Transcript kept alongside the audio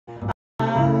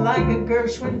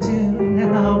Gershwin tune.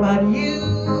 How about you?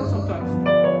 Sometimes.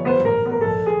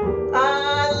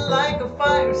 I like a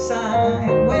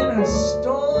fireside when a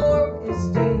storm is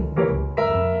due.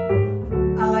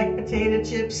 I like potato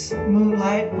chips,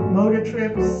 moonlight, motor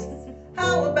trips.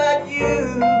 How about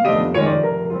you?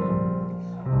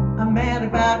 I'm mad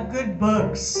about good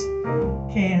books,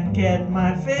 can't get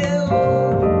my fill.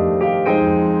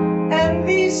 And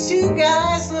these two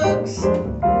guys' looks,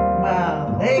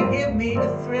 wow, they give me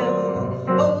a thrill.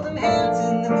 Holding hands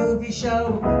in the movie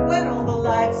show when all the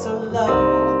lights are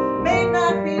low. May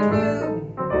not be new,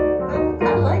 but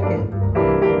I like it.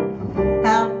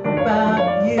 How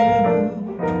about you?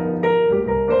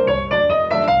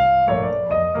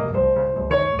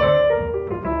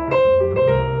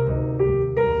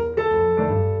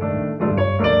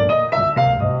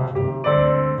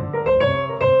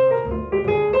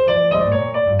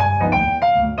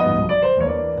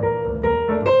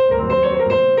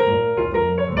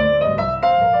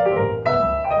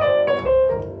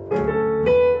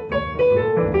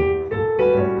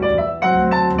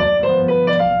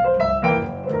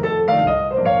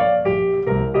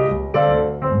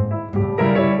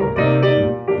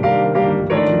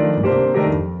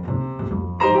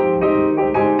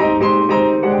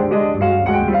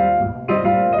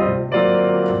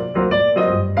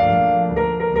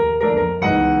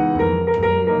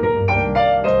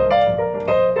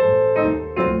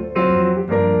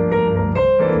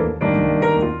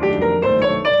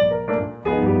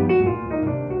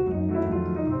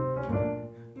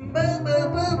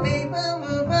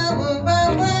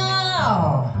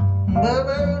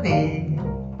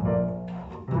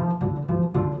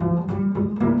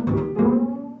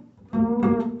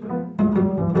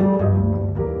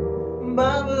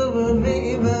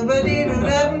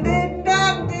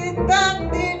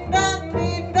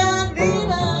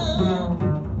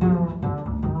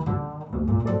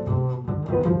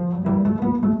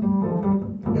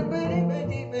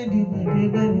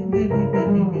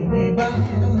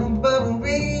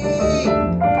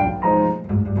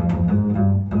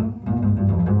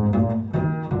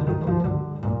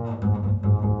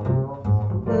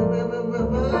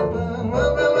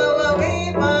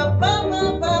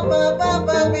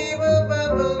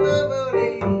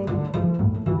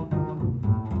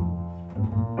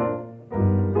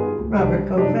 Robert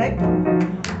Kovac.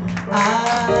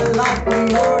 I like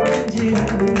the organ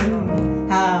tune.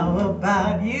 How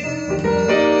about you?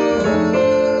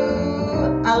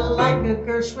 I like a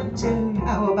Gershwin tune.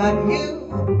 How about you?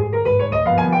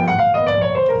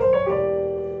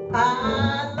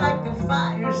 I like a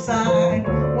fireside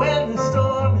when the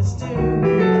storm is due.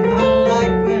 I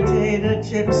like potato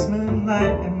chips,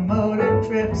 moonlight, and motor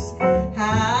trips.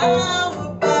 How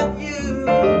about you?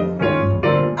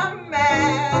 I'm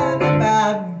mad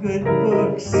about good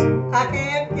books. I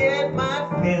can't get my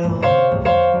fill.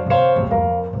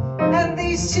 And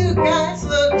these two guys'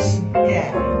 looks,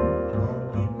 yeah,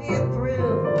 give me a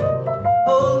thrill.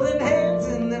 Holding hands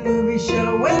in the movie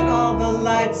show when all the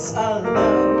lights are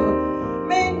low.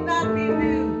 May not be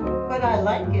new, but I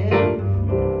like it.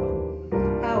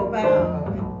 How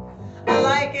about I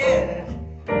like it?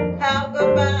 How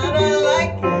about I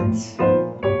like it?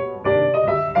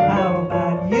 How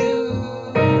about you?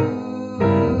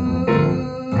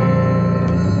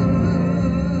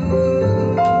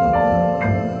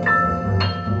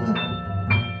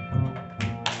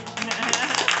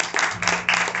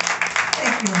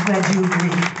 Thank you, I'm glad you agree.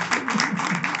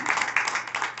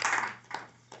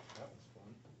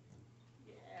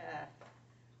 Yeah.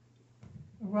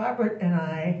 Robert and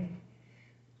I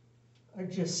are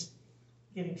just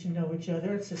getting to know each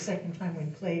other. It's the second time we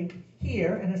played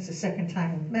here, and it's the second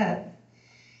time we've met.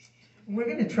 We're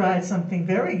going to try something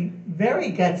very,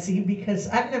 very gutsy because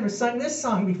I've never sung this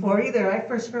song before either. I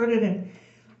first heard it in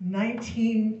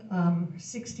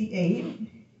 1968.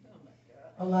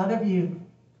 A lot of you,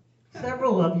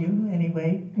 several of you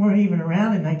anyway, weren't even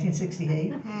around in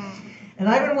 1968. And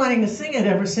I've been wanting to sing it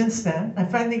ever since then. I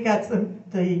finally got the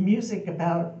music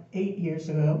about 8 years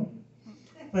ago,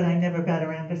 but I never got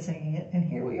around to singing it, and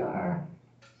here we are.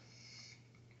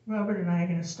 Robert and I are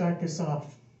going to start this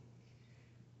off.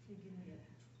 Can you give me a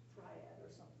triad or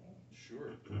something? Sure.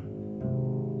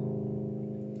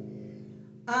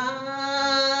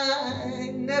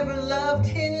 I never loved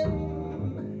him.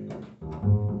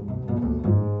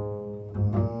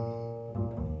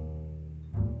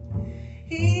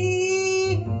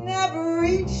 He never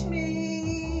reached me.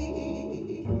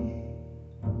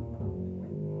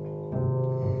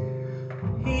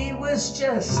 He was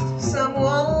just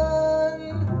someone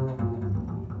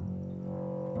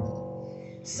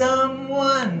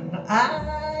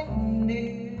I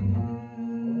knew.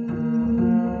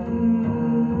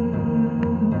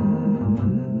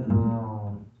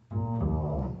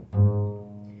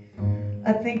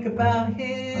 about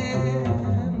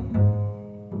him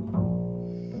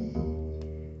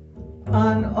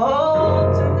on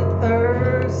alternate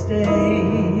Thursdays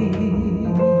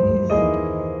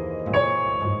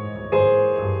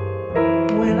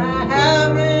when I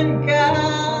haven't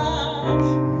got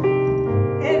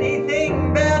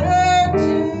anything better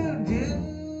to do.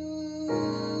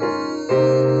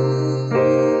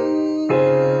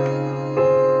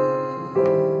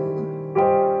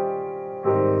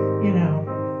 You know,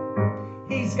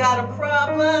 he's got a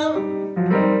problem.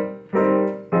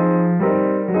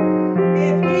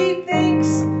 If he thinks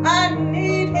I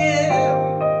need him,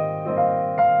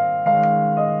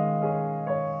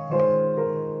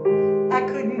 I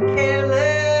couldn't care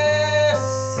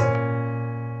less.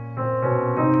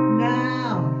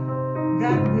 Now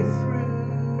that we're through,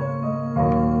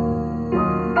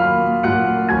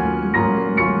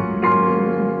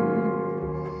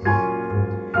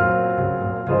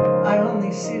 I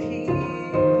only sit here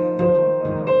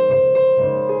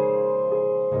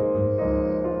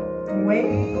and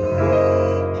wait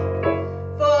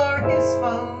for his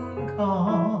phone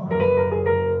call.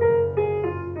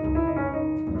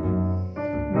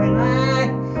 When I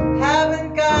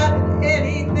haven't got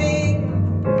anything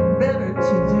better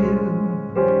to do.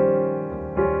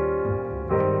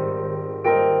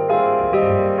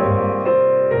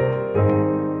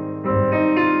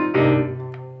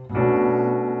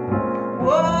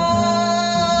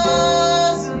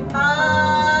 Wasn't I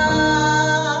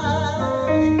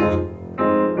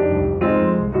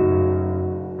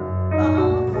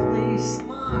awfully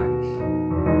smart?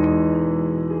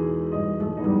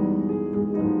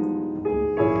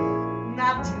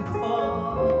 Not to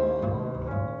fall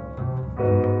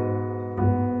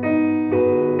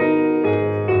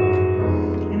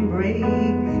and break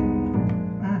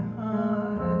my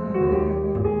heart.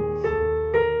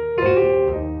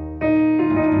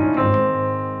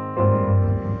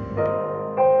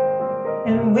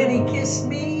 And when he kissed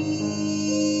me,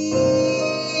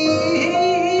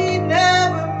 he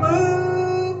never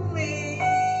moved me.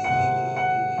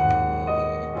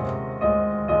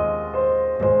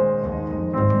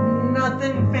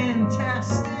 Nothing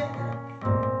fantastic,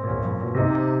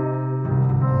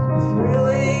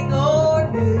 thrilling or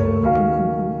new.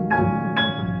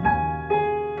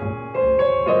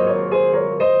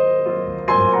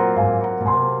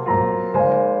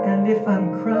 And if I'm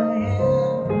crying,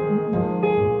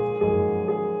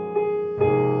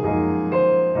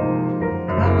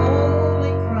 I'm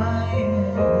only crying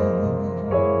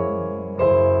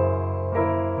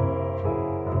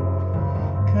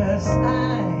 'cause I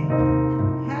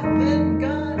haven't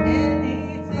got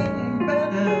anything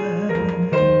better.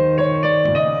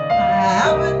 I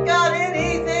haven't got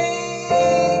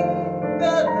anything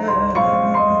better.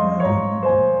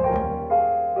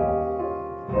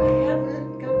 I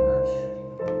haven't got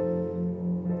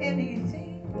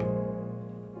anything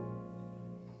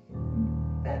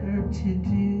better to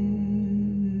do.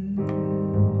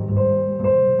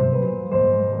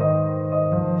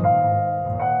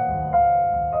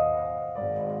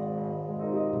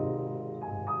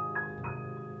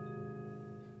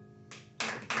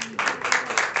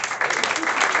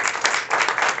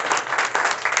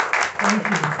 Thank you.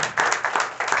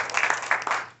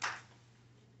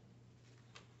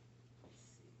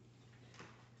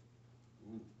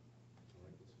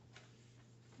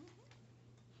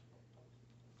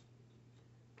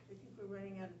 I think we're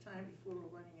running out of time before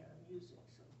we're running out of music,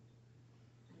 so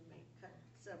we may cut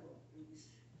several of these.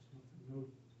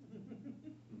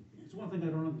 It's one thing I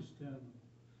don't understand.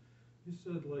 You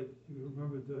said like you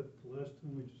remembered that the last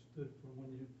tune we just did from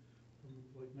when you, from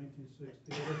like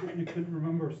 1960. Like you couldn't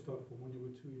remember stuff from when you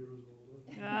were 2 years old.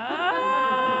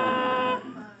 Ah,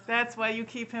 that's why you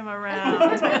keep him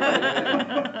around.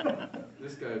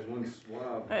 This guy's one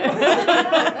swab.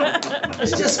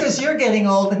 It's just because you're getting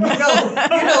old and you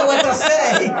know what to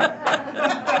say.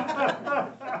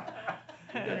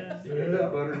 You got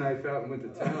that butter knife out and went to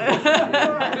town.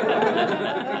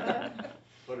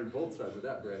 Buttered both sides of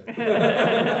that bread.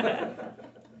 Okay.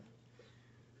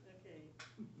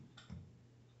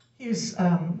 Here's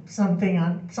something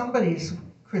on somebody's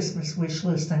Christmas wish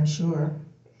list, I'm sure.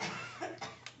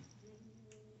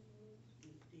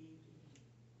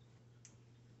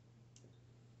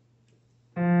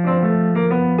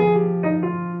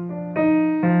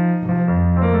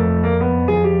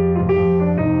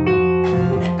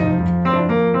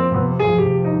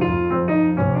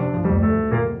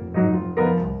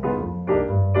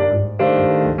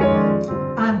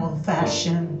 I'm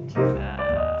old-fashioned.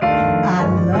 I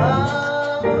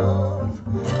love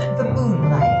the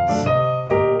moonlight.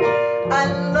 I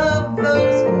love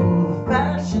those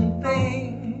old-fashioned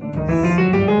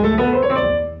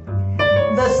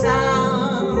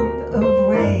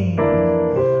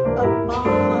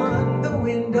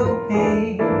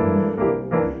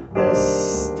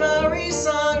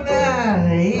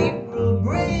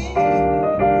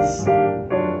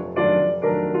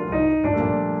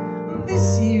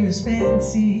This year's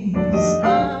fancies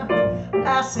are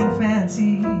passing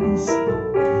fancies,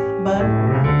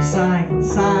 but sighing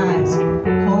sighs,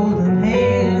 holding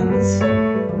hands,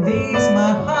 these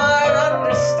my heart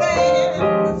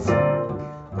understands.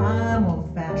 I'm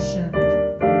old-fashioned,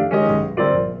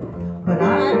 but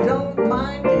I don't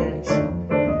mind it.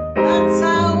 That's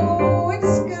how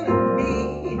it's gonna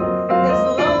be,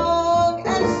 as long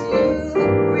as you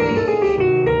agree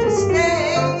to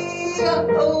stay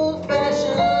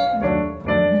old-fashioned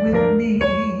with me.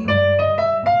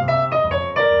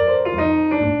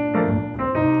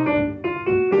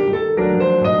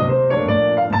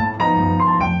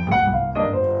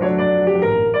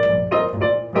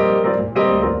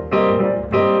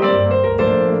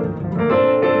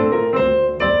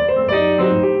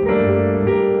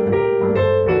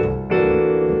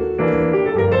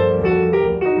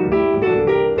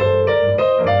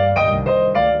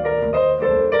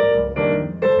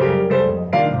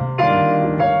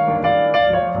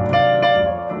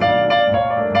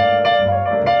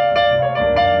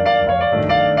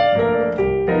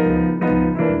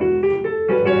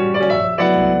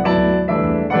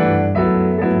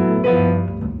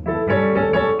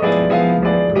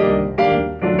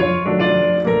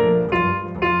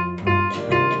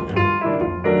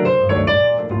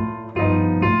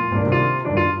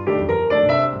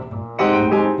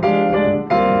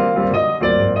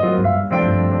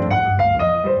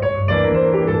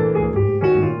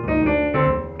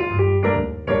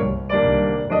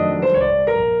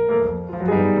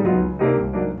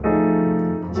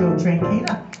 Joe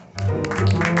Tranquina.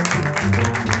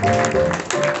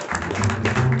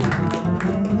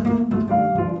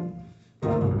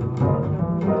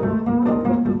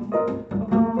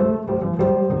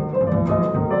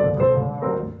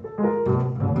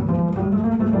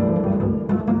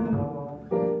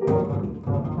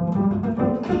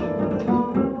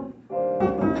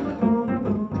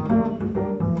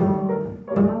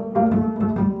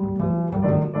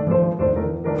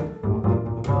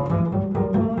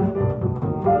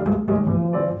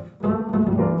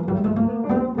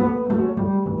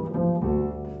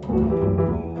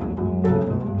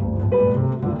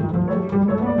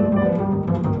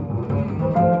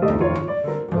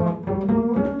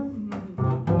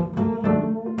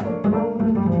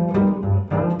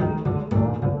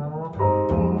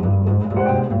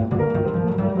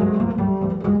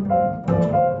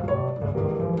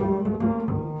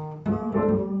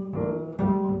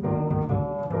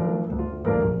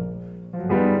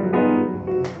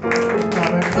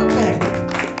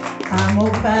 I'm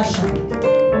old-fashioned.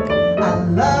 I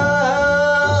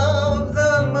love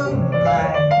the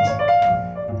moonlight.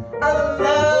 I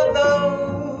love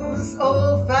those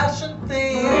old-fashioned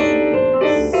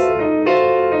things.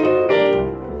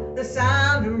 The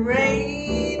sound of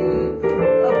rain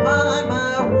upon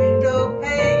my window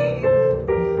pane,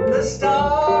 the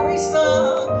starry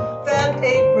song that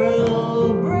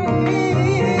April brings.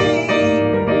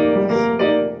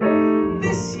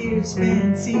 This year's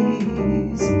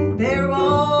fancies, they're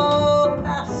all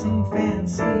passing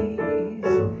fancies,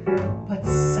 but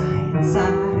sighing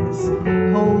sighs,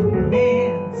 holding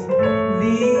hands,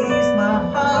 these my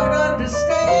heart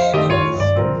understands.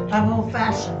 I'm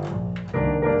old-fashioned,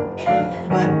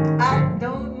 but I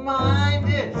don't mind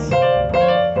it,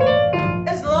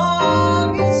 as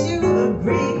long as you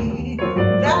agree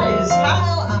that is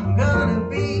how I'm gonna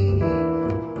be.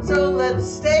 So let's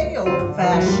stay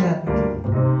old-fashioned.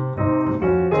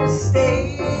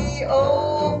 Stay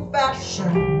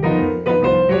old-fashioned,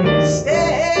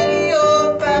 stay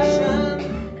old-fashioned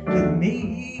with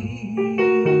me.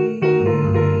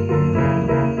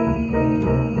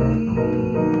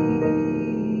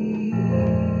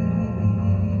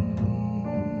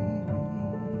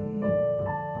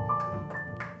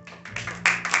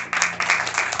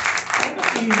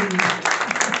 Thank you.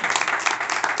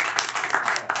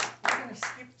 We're going to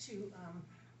skip to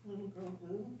Little Girl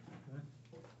Blue.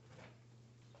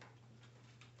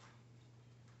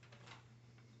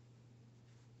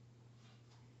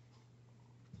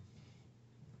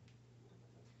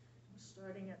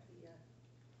 Starting at the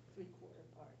three-quarter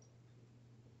part.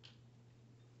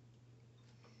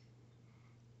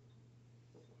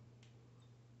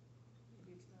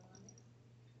 Maybe it's not on there.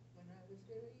 When I was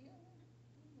very young.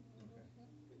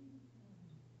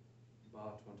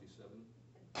 Bar 27.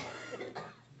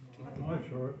 Not my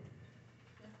chart.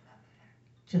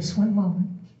 Just one moment.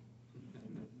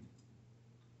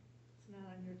 It's not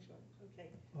on your chart, okay.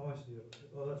 Oh, I see it.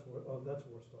 Oh, that's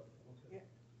where we're starting. Okay. Yeah.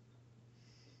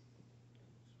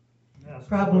 Yeah, it's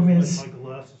Problem like is- my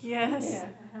glasses. Yes.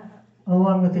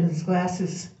 Along with his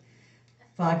glasses,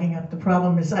 fogging up. The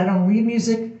problem is I don't read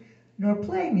music nor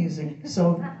play music.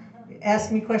 So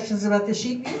ask me questions about the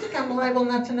sheet music, I'm liable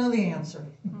not to know the answer.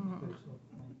 Okay, so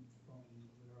from there,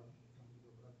 go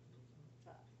back to the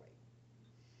top. Right.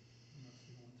 And that's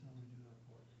the only time we do that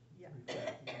part. Yeah. 3,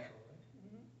 4, 4, all right?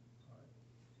 Mhm. All right.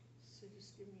 So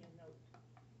just give me a note.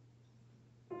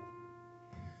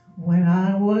 When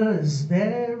I was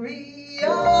very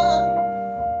young,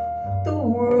 the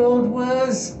world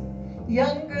was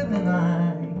younger than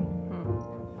I,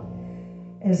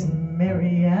 as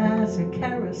merry as a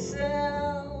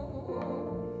carousel.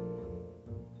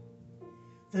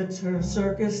 The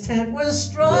circus tent was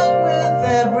strung with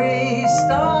every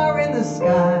star in the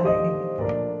sky.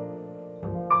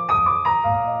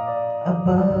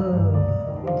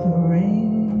 Above the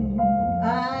ring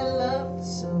I loved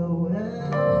so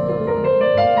well.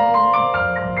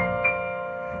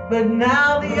 But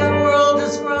now the young world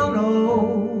has grown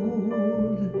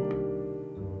old.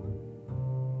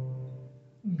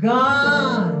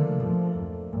 Gone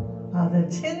are the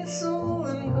tinsel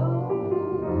and gold.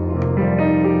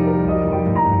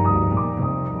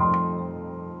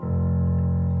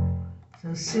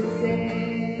 So sit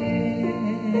there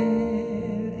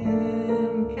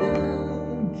and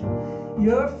count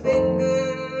your fingers.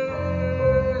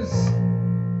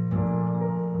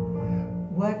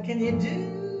 What can you do?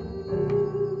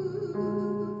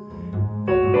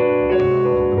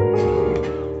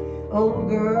 Old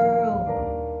girl,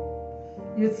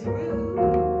 you're through.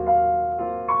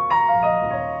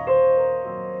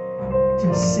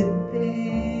 Just sit there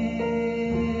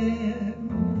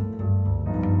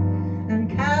and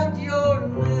count your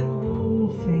little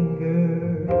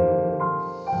fingers.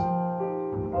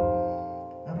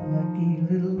 I'm lucky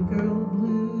little girl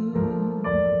blue.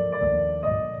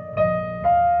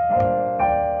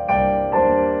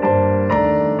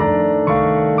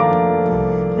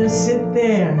 Just sit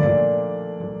there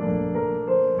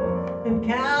and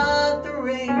count the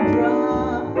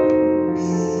raindrops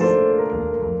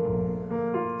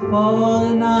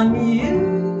falling on you.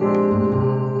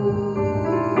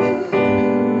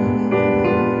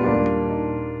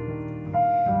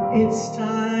 It's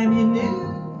time you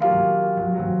knew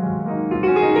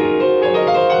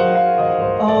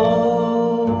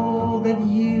all that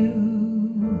you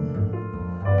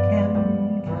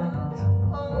can count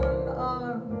on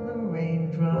are the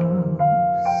raindrops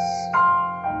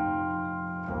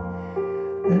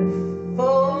that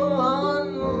fall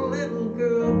on little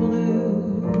girl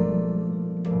blue.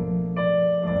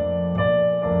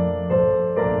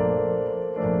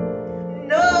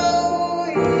 No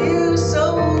use,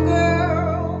 old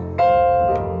girl,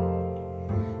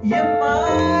 you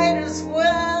might as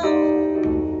well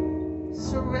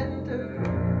surrender.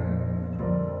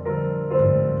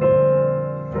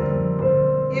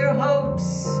 Your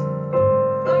hopes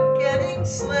are getting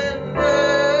slender.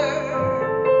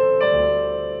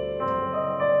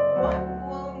 Why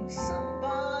won't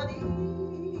somebody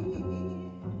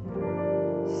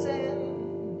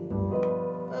send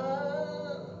a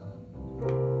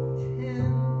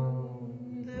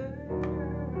tender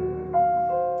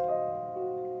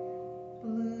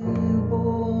blue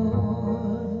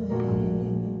boy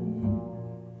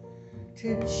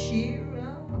to cheer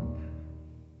up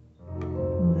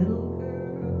little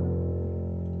girl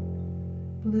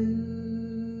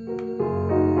blue?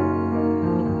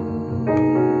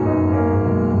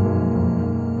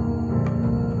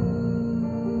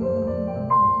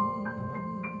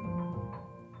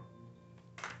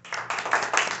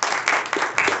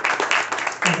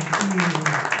 Thank you.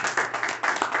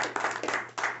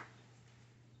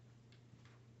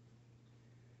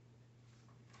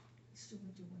 Let's do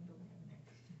Winter Wonderland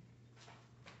next.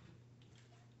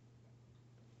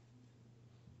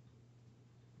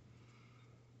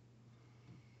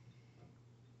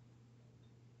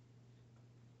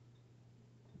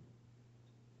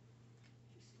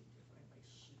 Just need to find my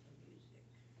sheet of music,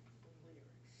 the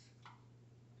lyrics.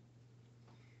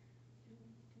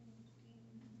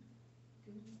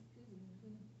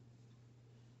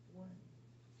 One,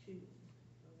 two,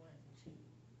 one, two.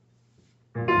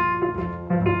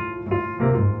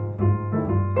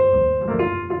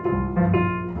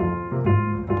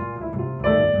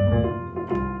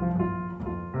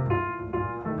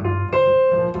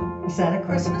 Is that a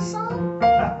Christmas song?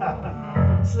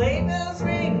 Sleigh bells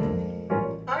ring,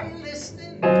 are you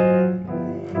listening?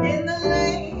 In the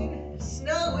lane,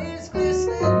 snow is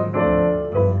glistening,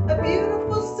 a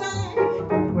beautiful sight.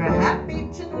 We're happy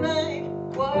tonight,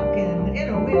 walking in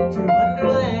a winter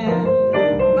wonderland.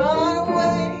 Gone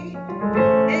away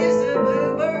is the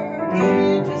bluebird,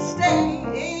 here to stay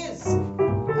is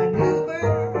a new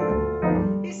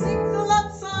bird. He sings a love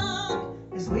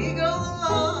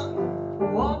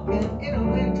walking in a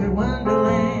winter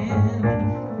wonderland.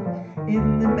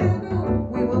 In the meadow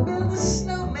we will build a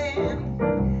snowman,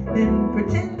 then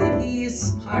pretend that he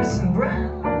is Parson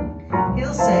Brown.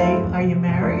 He'll say, are you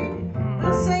married?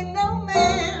 We'll say, no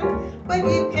ma'am, but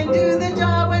you can do the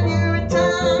job when you're in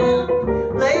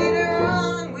town. Later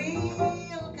on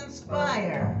we'll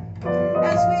conspire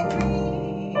as we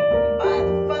dream by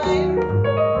the fire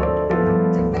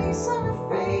to face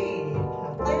unafraid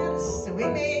our plans that we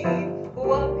made,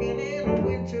 walking in a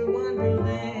winter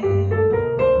wonderland.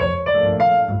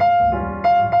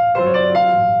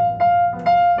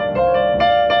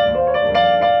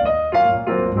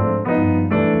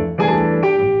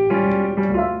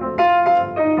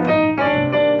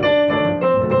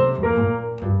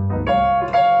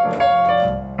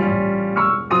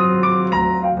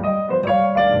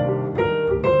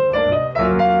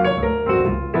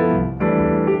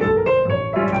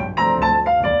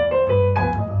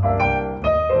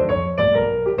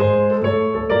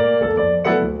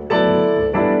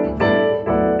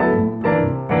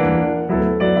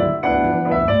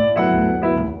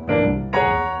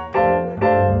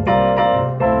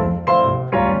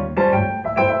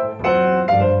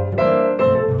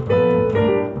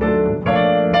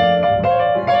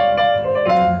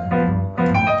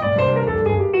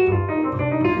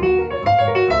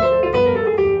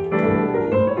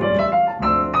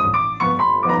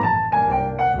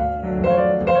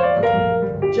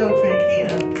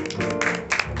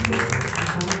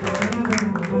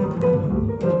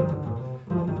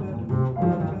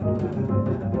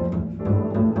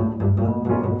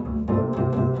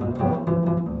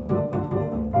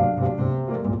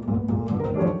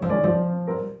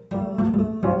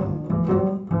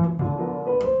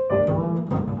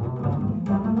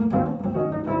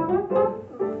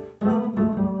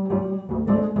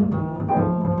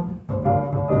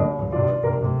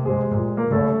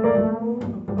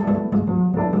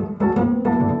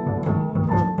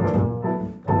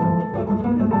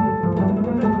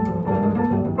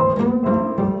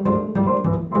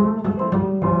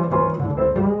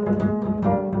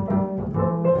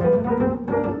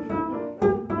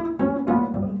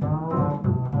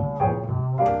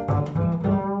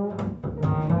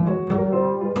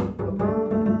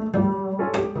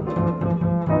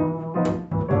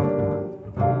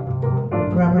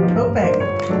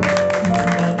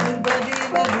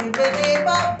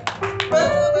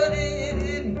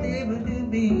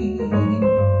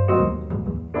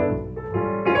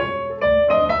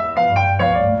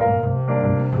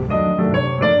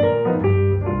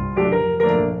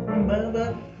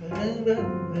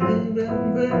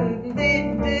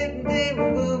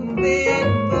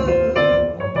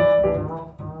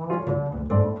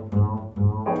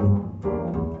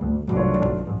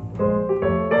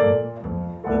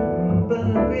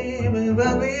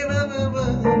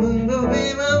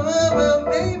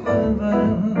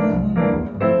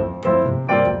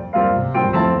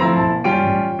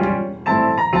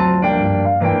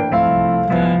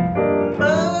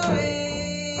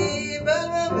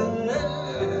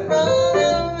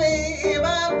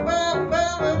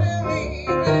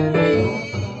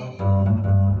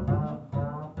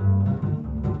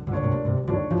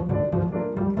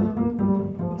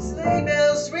 Sleigh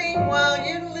bells ring while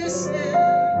you're listening.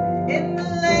 In the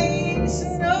lane,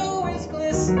 snow is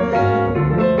glistening.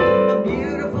 A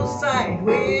beautiful sight.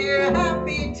 We're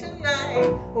happy tonight,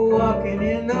 walking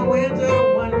in the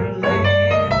winter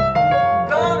wonderland.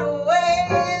 Gone away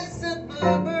is the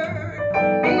bluebird.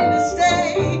 Here to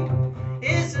stay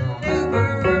is a new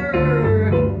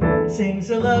bird. Sings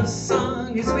a love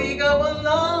song as we go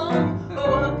along,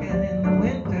 walking in the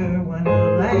winter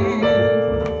wonderland.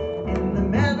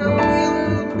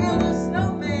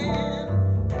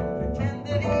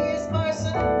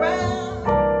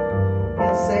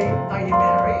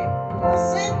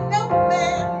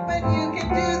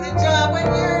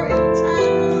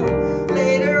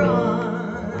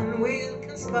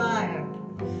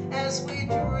 As we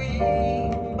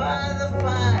dream by the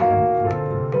fire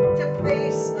to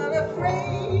face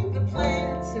unafraid the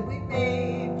plans that we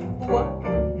made,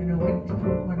 walking in a winter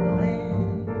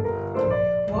wonderland,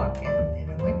 walking in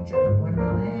a winter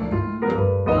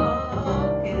wonderland,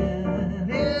 walking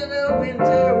in a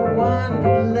winter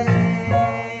wonderland.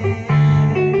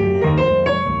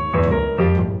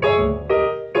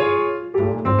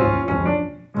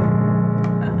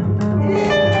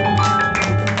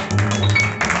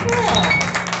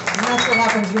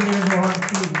 When you're in the wrong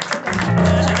key.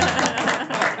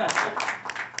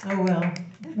 Oh well.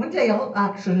 One day I'll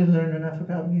actually learn enough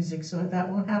about music so that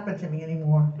won't happen to me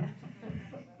anymore.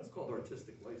 That's called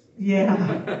artistic license. Yeah.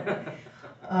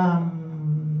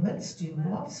 let's do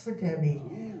Waltz for Debbie.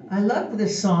 I love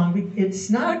this song. It's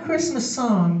not a Christmas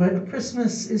song, but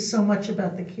Christmas is so much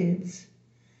about the kids.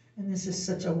 And this is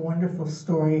such a wonderful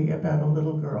story about a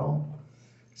little girl.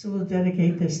 So we'll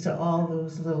dedicate this to all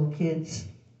those little kids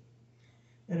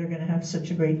that are going to have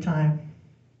such a great time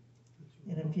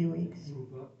in a few weeks.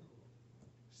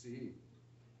 See.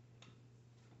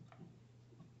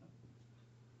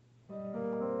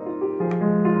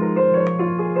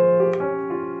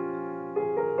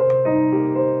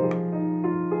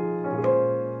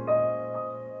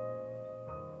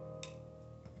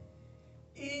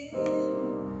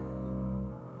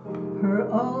 Her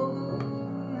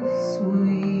own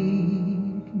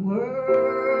sweet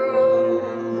world,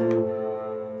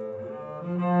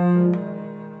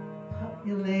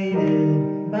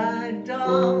 populated by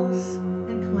dolls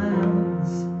and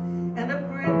clowns and a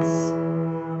prince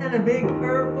and a big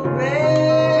purple bear,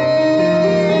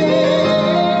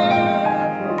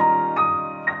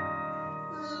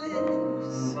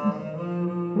 lives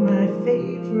my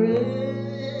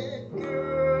favorite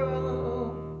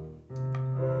girl,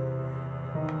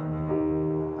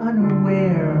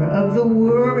 unaware of the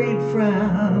worried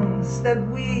frowns that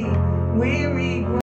we weary